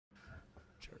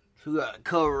So we got the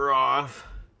cover off.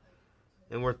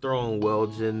 And we're throwing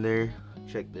welds in there.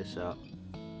 Check this out.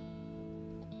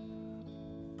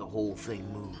 The whole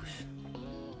thing moves.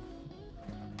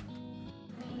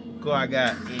 Cool, I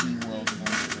got 80 welds on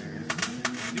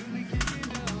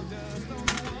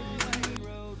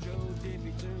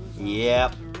there.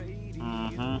 Yep.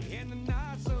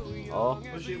 Oh.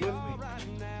 Push it with me.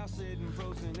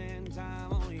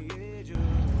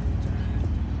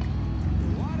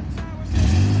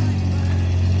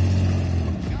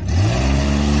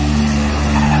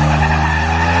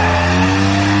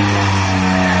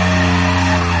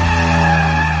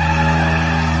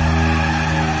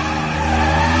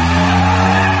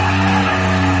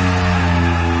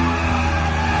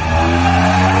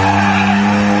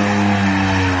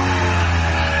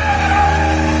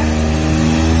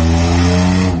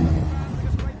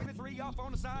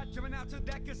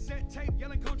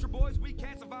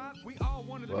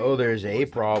 Well, there's a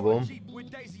problem.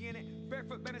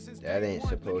 That ain't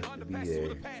supposed to be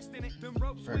there.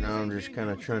 Right now I'm just kind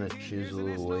of trying to chisel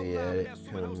away at it.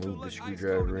 Kind of move the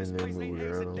screwdriver in there, move it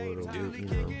around a little bit, you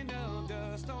know.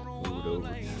 Move it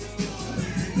over.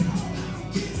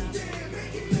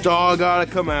 It's all gotta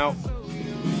come out.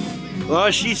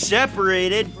 Well, she's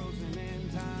separated.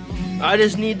 I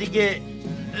just need to get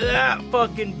that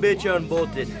fucking bitch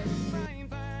unbolted.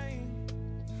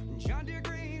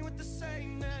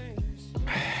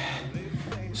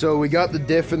 So we got the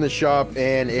diff in the shop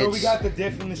and it's... So we got the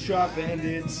diff in the shop and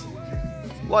it's...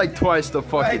 like twice the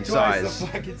fucking size. Twice the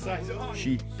fucking size. Oh.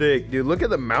 She thick, dude. Look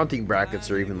at the mounting brackets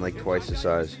are even like twice the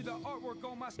size.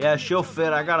 Yeah, she'll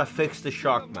fit. I gotta fix the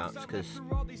shock mounts because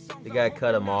the guy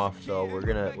cut them off. So we're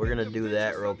gonna do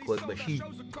that real quick. But she's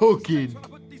fucking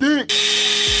thick.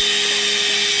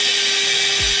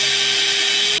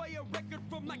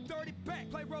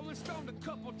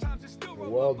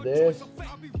 Well, this.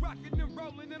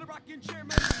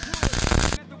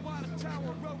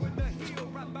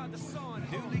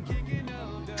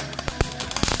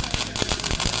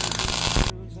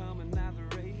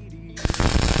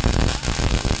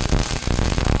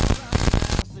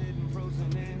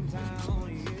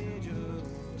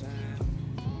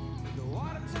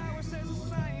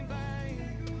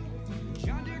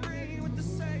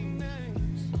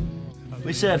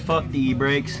 We said fuck the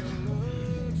e-brakes.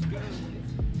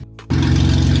 The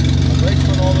brakes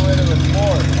went all the way to the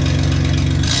floor.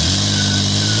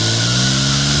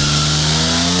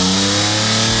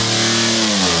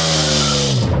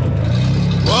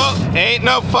 Well, ain't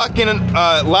no fucking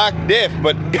lock diff,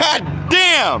 but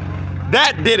goddamn,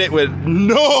 that did it with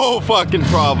no fucking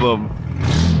problem.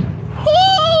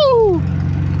 Woo!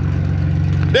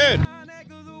 Dude.